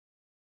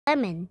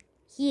Lemon.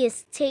 He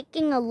is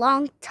taking a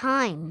long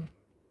time.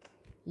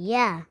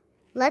 Yeah,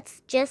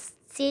 let's just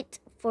sit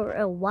for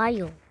a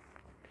while.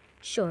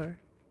 Sure.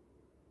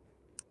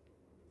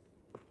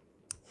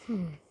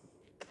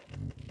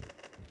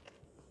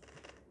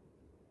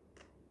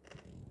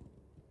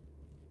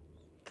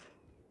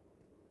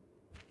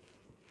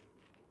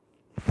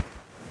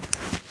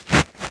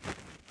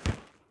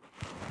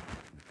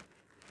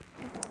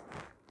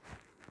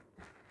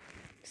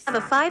 Have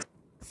a five.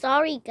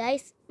 Sorry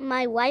guys,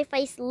 my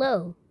Wi-Fi's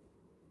low.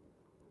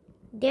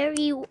 There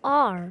you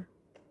are.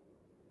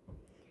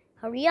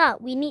 Hurry up,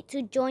 we need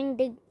to join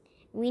the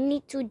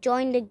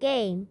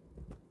game.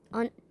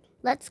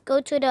 Let's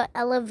go to the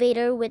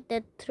elevator with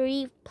the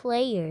 3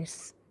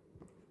 players.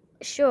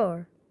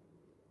 Sure.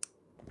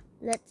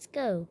 Let's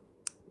go.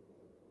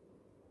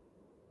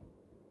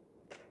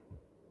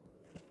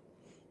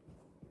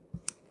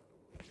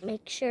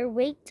 Make sure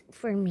wait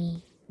for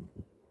me.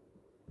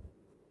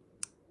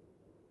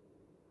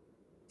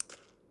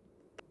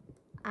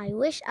 I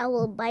wish I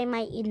will buy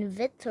my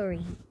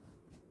inventory.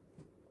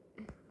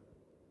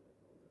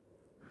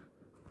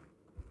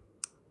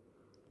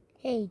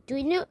 Hey, do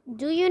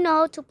you know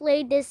how to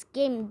play this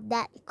game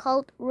that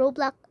called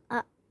Roblox?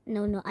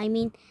 No, I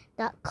mean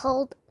that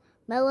called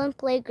Melon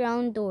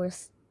Playground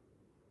Doors.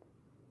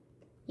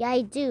 Yeah,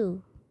 I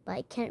do, but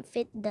I can't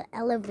fit the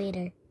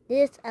elevator.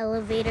 This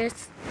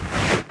elevator's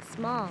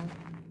small.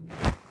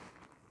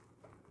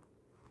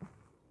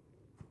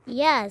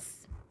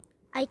 Yes,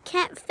 I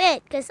can't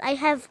fit because I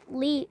have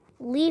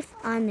leaf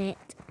on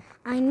it.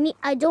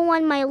 I don't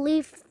want my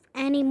leaf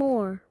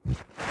anymore.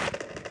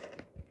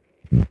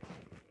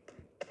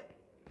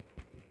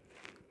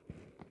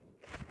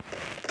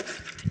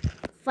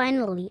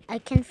 Finally, I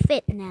can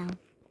fit now.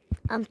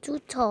 I'm too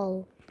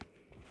tall.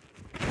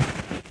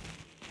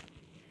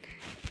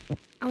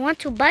 I want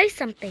to buy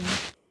something.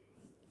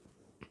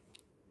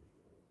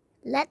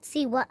 Let's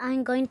see what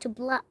I'm going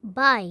to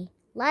buy.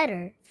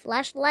 Lighter,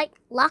 flashlight,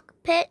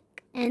 lockpick,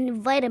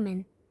 and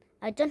vitamin.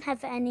 I don't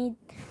have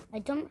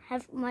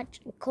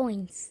much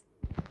coins.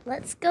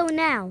 Let's go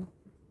now.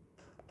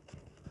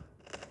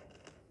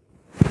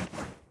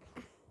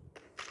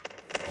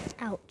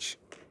 Ouch.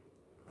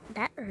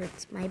 That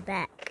hurts my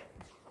back.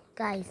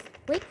 Guys,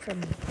 wait for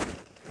me.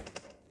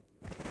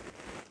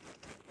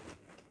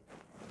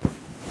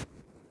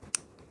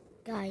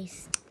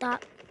 Guys,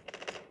 stop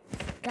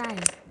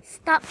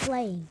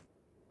playing.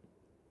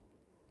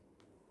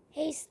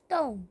 Hey,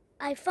 Stone,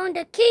 I found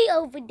a key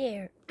over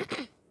there.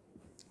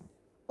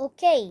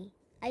 Okay,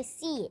 I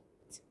see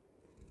it.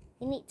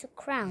 You need to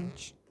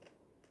crouch.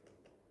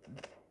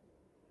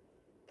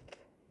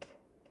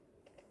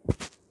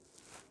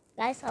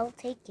 Guys, I'll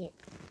take it.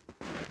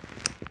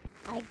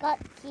 I got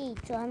key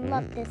to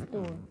unlock this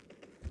door.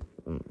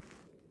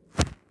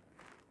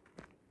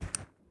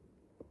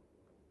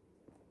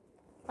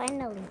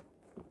 Finally.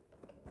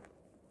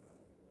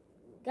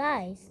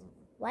 Guys,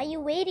 what are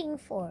you waiting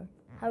for?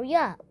 Hurry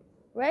up.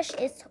 Rush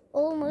is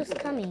almost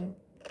coming.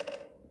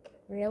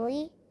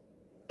 Really?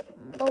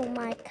 Oh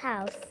my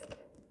cows.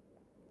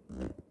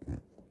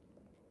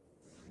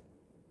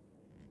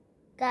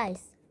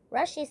 Guys,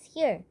 Rush is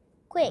here.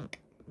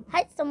 Quick,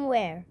 hide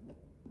somewhere.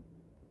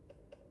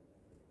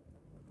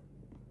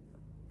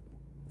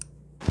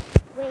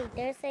 Wait,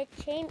 there's a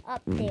chain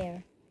up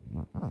there.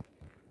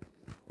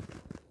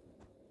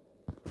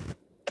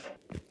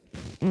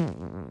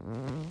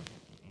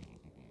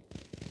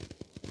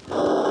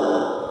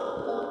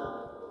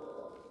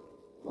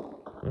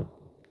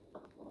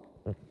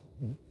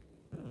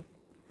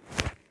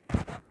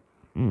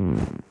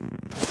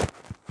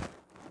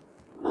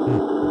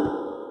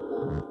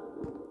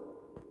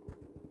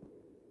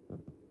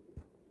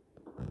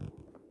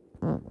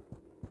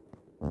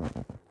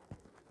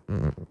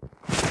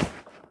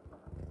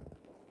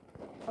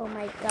 Oh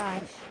my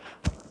gosh.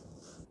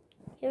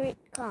 Here it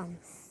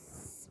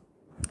comes.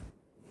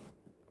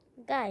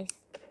 Guys,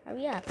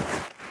 hurry up.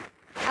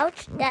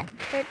 Ouch, that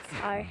hurts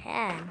our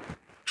hand.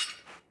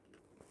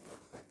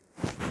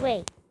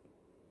 Wait.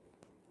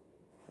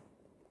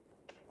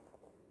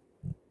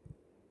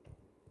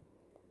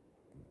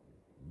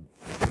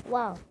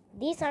 Wow,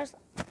 these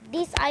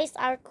eyes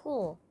are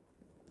cool.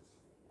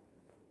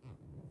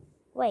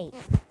 Wait,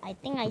 I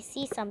think I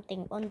see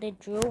something on the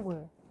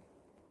drawer.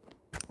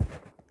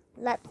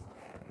 Let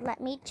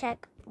me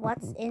check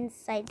what's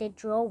inside the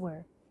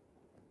drawer.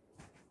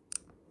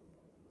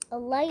 A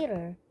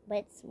lighter, but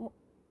it's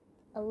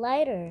a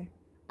lighter.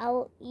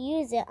 I'll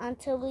use it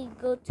until we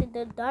go to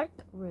the dark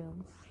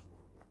room.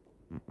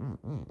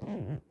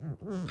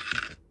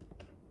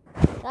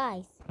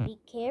 Guys, be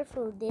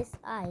careful these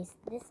eyes.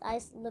 These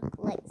eyes look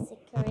like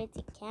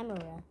security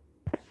camera.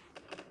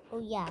 Oh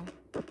yeah.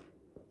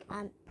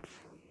 Ow.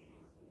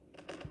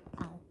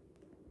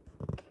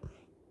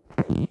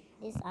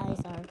 These eyes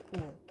are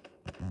cool.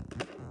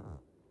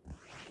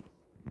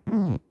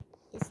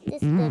 Is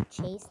this the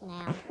chase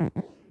now?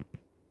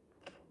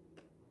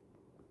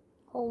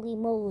 Holy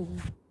moly.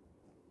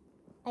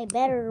 I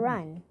better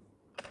run.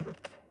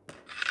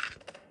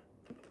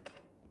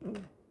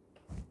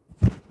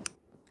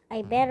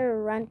 I better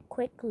run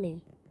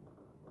quickly.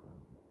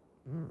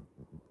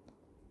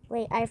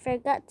 Wait, I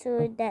forgot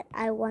to that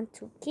I want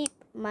to keep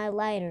my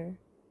lighter.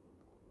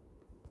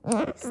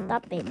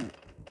 Stop it.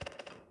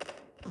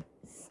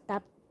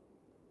 Stop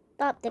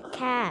the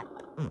cap.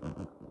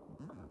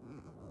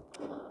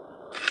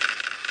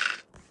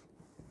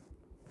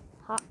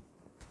 Ha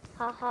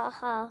ha ha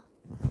ha.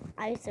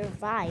 I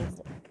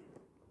survived.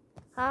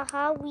 Ha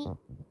ha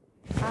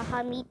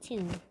me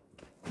too.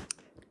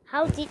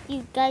 How did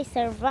you guys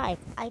survive?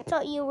 I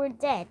thought you were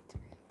dead.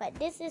 But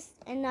this is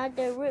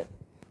another route.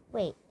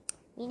 Wait,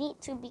 we need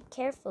to be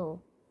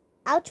careful.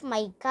 Ouch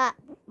my god.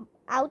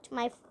 Ouch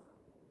my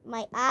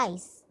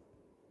eyes.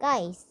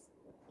 Guys,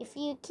 if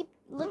you keep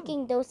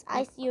looking those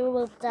eyes, you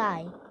will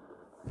die.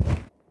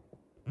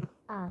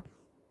 Ah,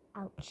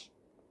 ouch.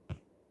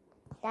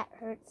 That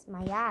hurts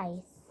my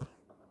eyes.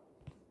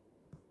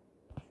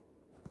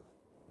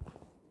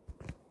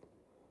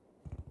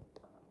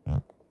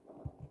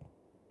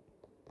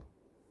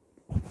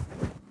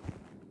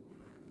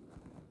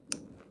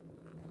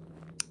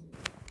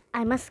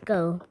 I must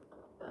go.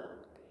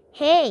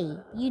 Hey,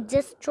 you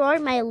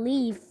destroyed my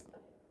leaf.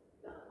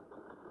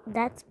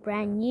 That's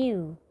brand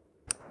new.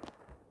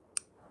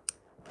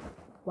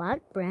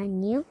 What? Brand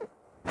new?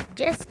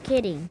 Just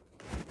kidding.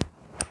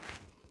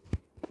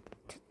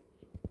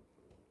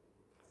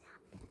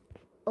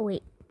 Oh,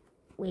 wait.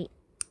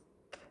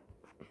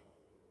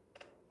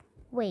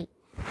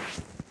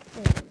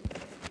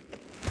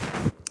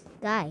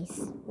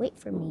 Guys, wait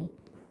for me.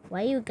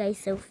 Why are you guys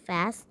so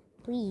fast?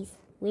 Please,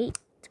 wait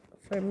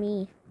for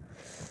me.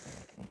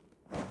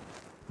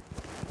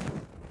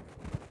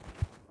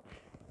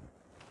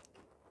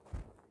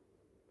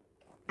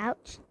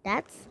 Ouch,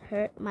 that's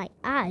hurt my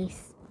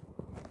eyes.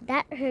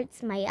 That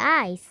hurts my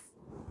eyes.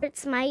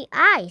 Hurts my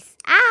eyes.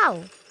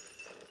 Ow!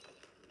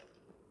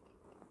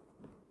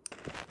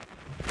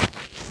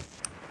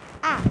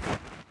 Ah!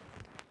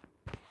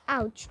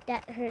 Ouch,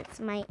 that hurts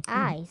my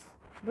eyes.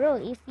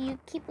 Bro, if you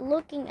keep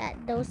looking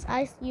at those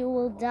eyes, you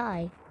will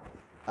die.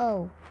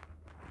 Oh.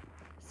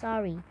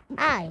 Sorry.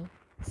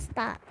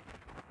 Stop.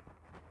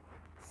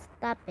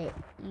 Stop it,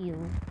 you.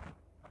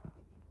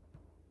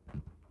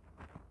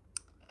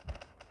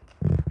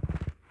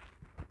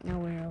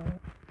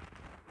 Nowhere.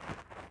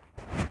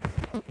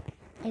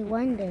 I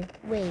wonder.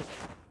 Wait.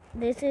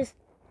 This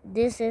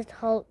is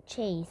Halt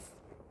Chase.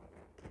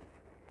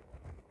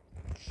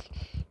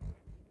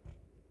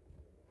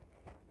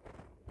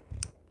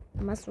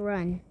 I must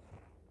run.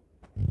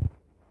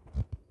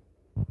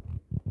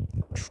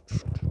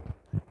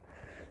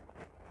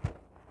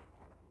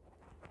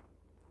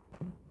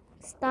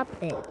 Stop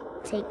it.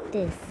 Take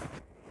this.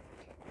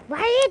 What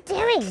are you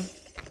doing?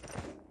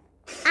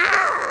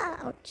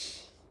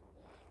 Ouch.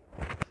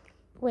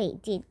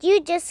 Wait, did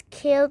you just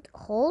kill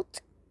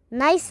Holt?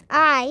 Nice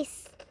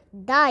eyes.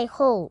 Die,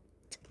 Holt.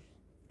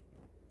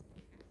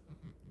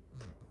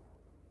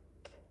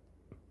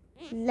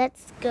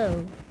 Let's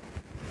go.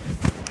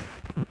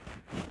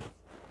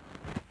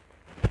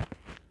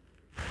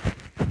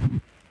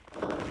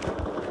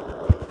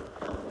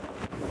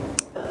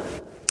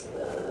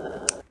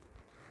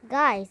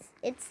 Guys,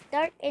 it's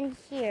dark in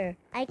here.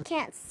 I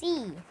can't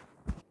see.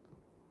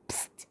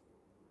 Psst.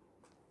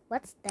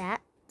 What's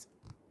that?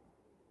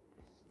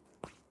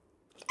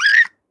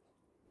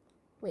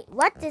 Wait,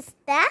 what is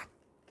that?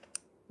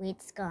 Wait,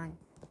 it's gone.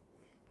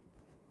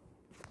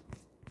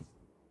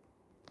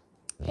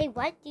 Hey,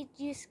 why did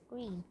you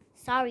scream?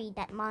 Sorry,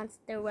 that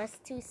monster was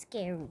too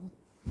scary.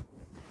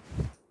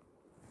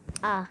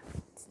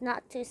 It's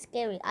not too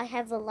scary. I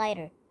have a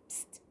lighter.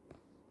 Psst.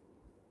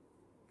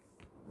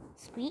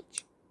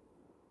 Screech?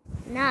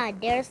 Nah,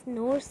 there's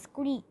no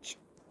screech.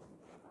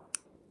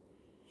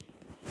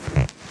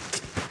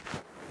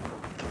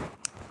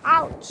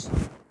 Ouch!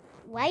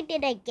 Why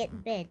did I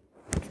get bit?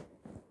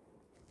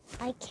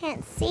 I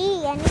can't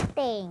see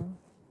anything.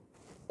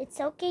 It's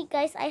okay,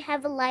 guys. I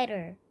have a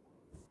lighter.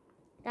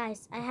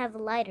 Guys, I have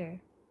a lighter.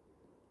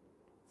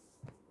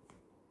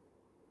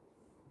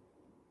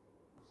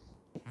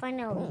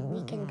 Finally,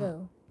 we can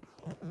go.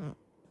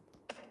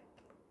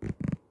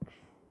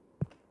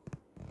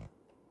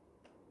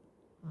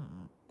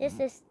 This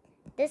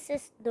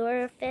is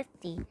door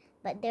 50,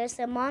 but there's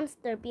a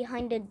monster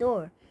behind the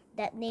door.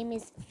 That name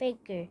is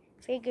Figure.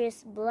 Figure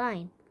is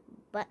blind,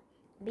 but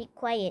be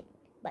quiet,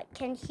 but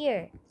can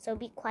hear, so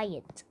be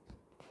quiet.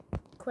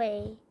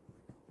 Quay.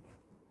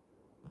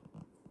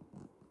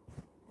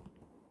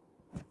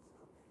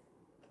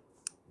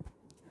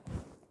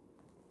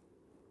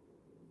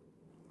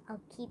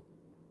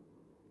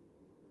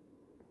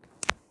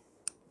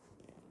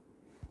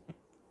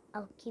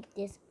 I'll keep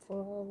this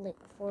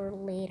for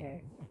later.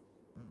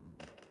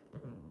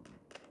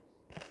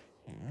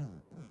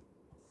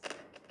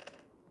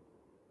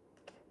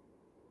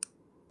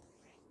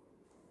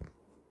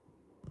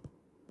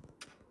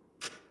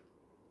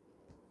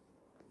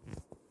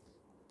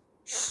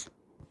 Shh.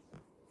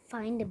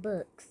 Find the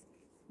books.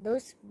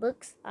 Those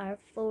books are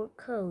for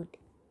code.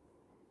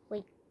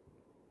 Wait,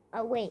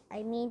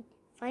 I mean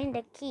find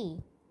the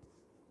key.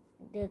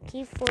 the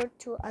key for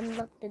to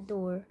unlock the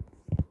door.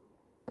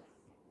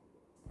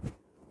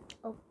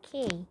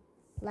 Okay,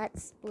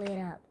 let's split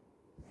up.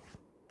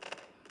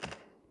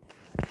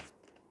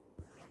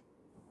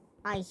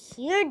 I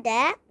hear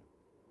that.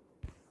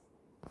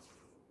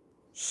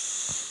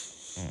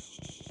 Shh.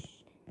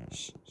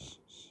 Shh.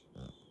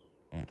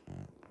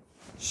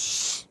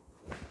 Shh.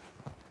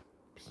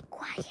 Be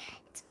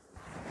quiet.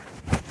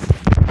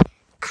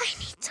 I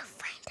need to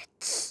find the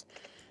key.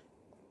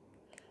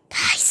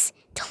 Guys,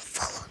 don't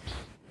follow me.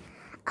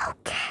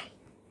 Okay.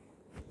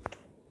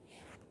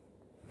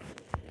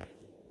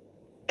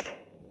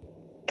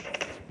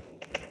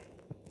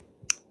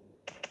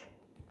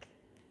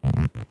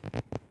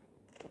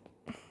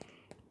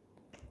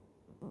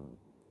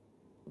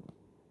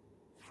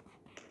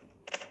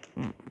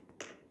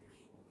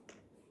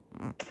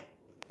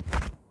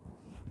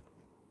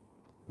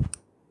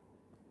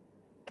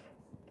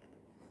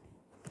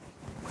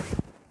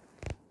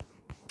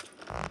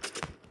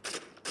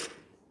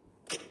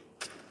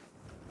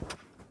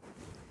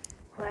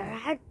 Where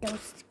are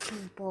those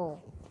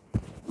people?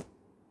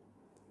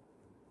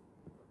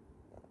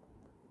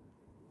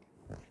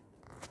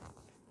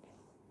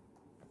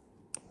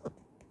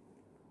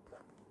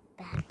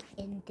 Back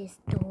in this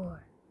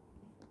door.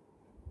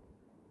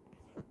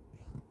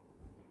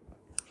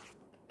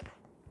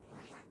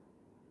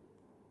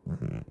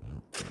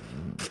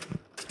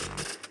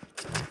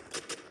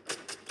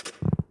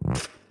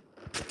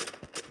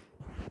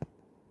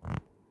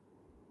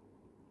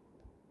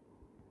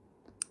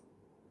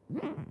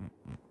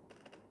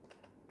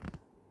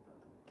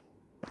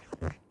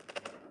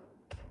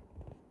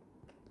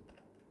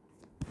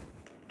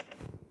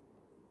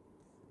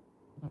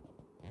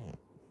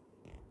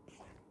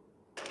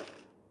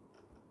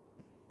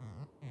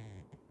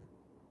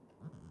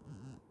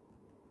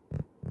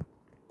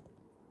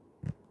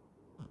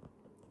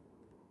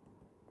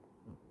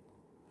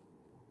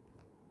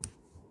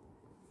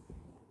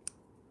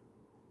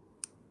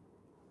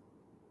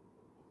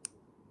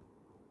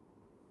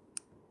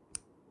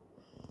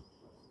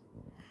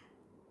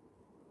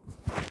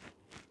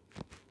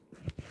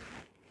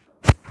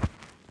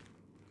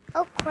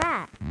 Oh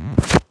crap!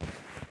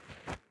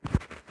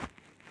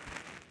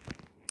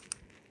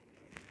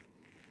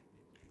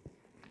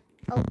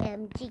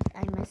 OMG,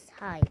 I must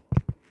hide.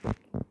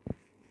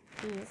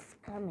 He is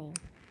coming.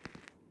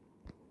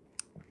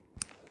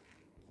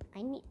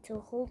 I need to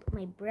hold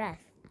my breath.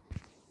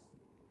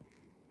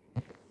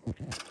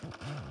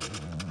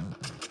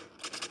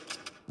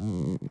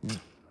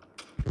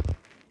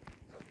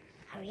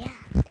 Hurry up.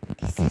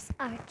 This is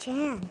our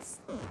chance.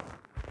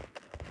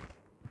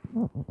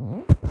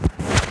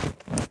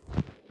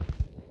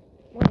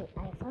 Wait,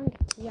 I found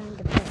the key on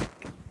the book.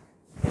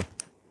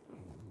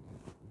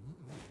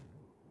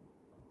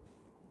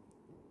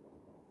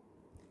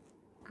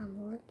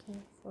 I'm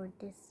looking for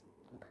this.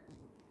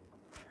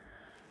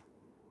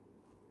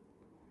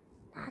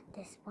 Not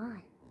this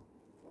one.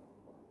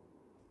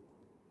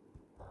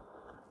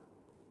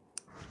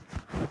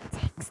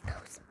 Takes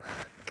those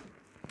books.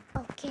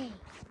 Okay.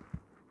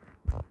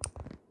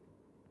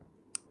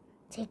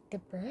 Take the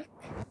book.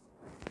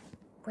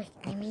 Wait,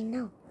 I mean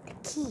no, the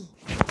key.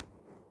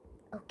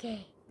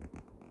 Okay.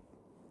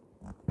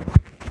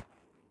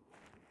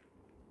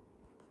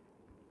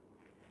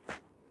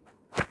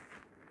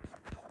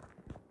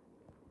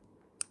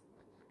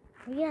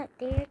 Hurry up,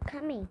 they're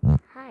coming.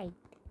 Hide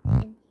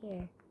in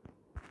here.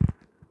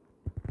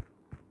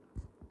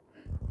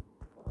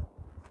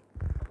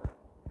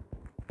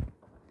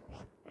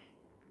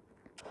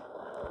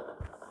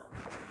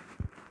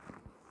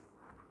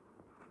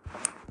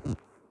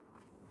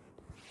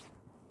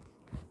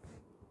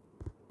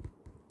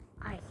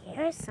 I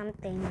hear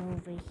something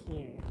over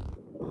here.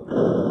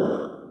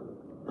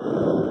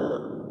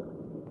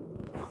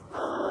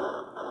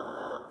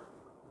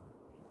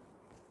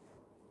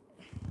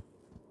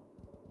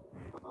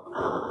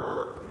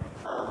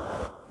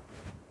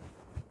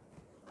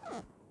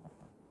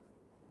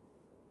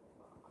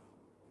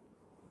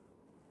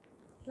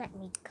 Let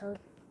me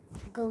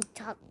go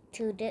talk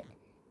to the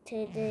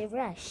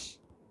rush.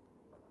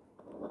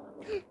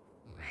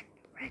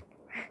 Run.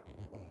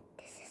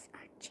 This is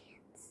our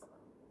chance.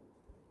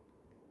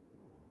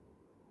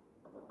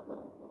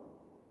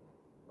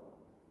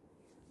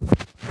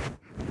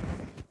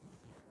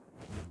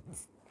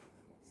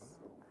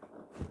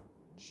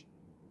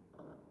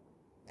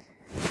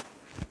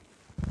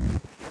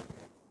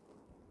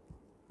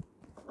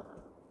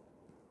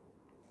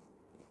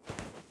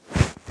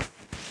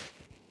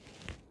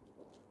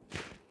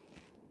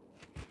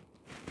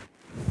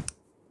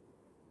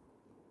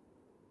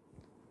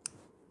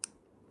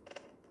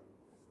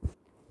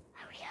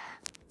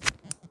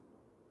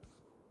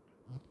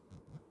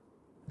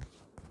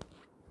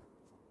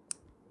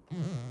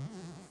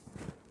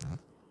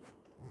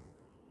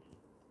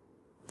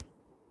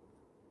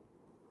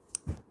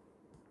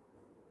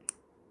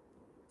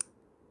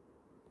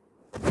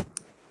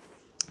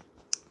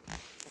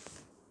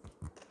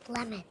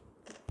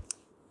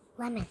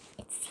 Lemon,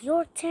 it's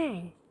your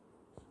turn.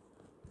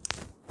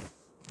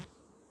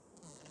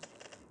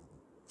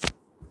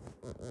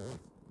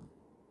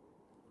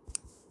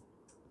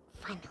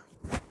 Finally,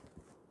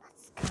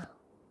 let's go.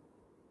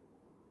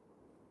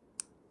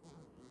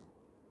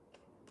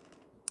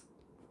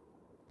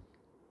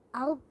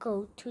 I'll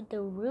go to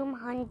the room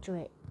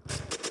 100.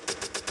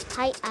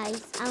 Hi,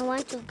 Ice. I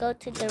want to go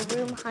to the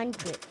room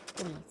 100,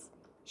 please.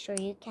 Sure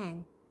you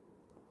can.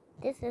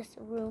 This is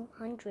room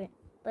 100,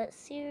 but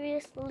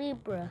seriously,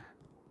 bruh.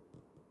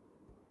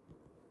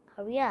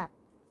 Hurry up.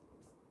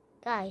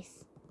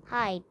 Guys,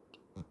 hide.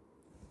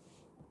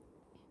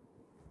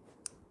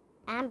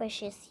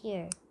 Ambush is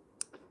here.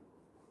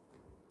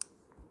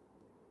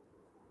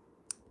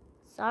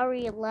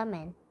 Sorry,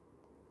 Lemon.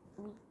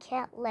 We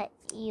can't let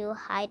you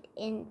hide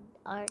in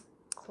our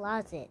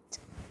closet.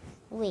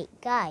 Wait,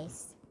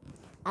 guys.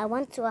 I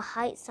want to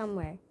hide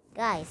somewhere.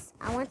 Guys,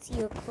 I want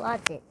your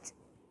closet.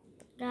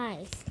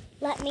 Guys,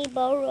 let me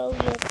borrow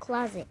your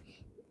closet.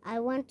 I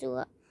want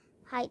to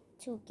hide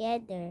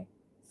together.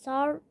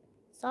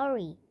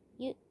 Sorry.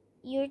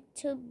 You're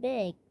too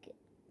big.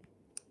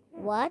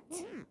 What?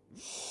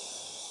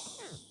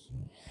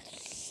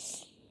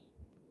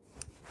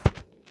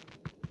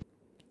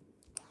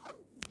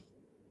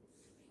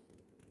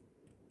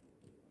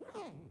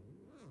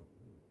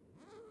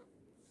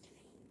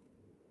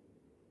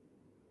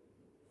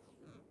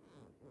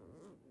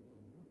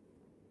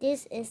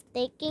 This is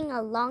taking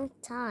a long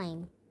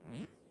time.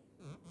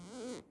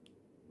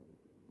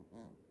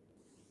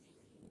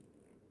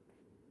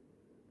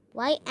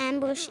 Why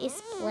ambush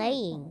is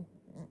playing?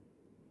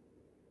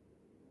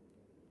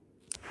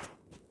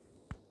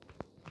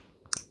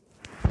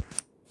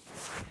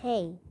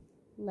 Hey,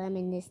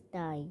 Lemon is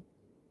dying.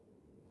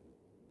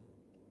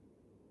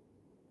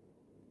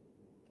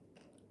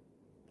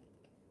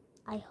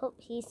 I hope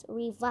he's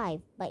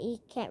revived, but he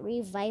can't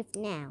revive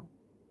now.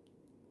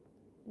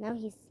 Now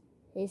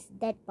his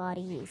dead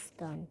body is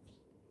gone,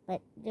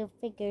 but the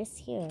figure's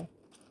here.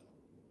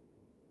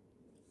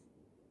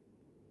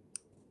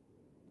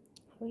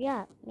 Hurry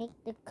up, make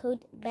the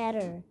code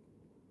better.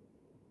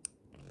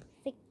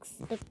 Fix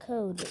the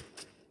code.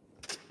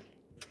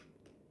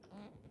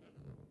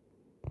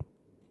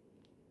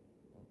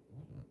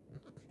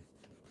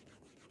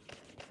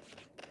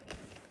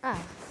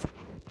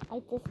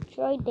 I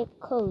destroyed the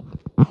code.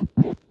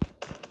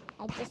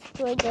 I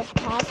destroyed the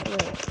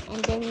password,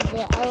 and then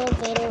the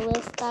elevator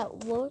will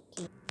start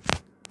working.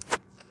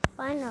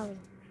 Finally,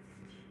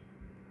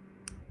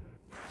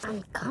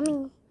 I'm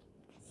coming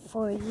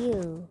for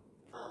you.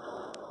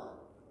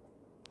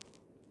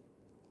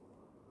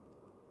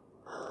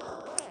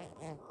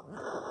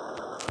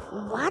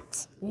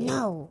 What?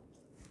 No.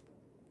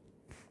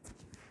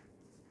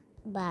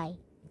 Bye.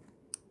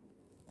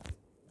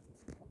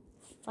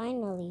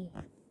 Finally.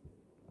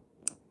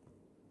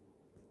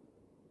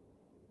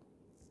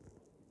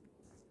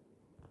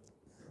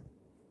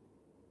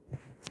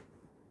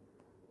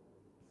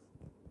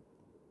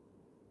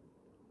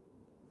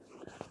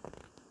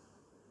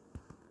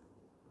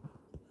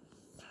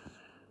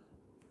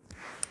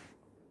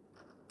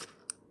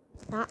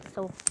 Not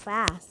so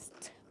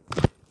fast.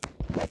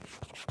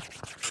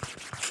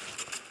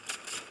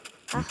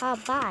 Haha,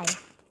 bye.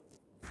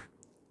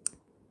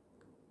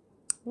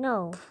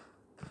 No.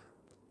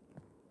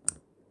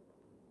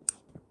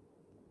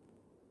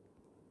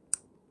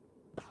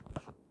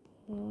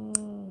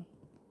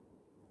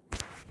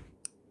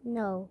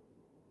 No,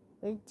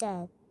 we're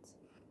dead.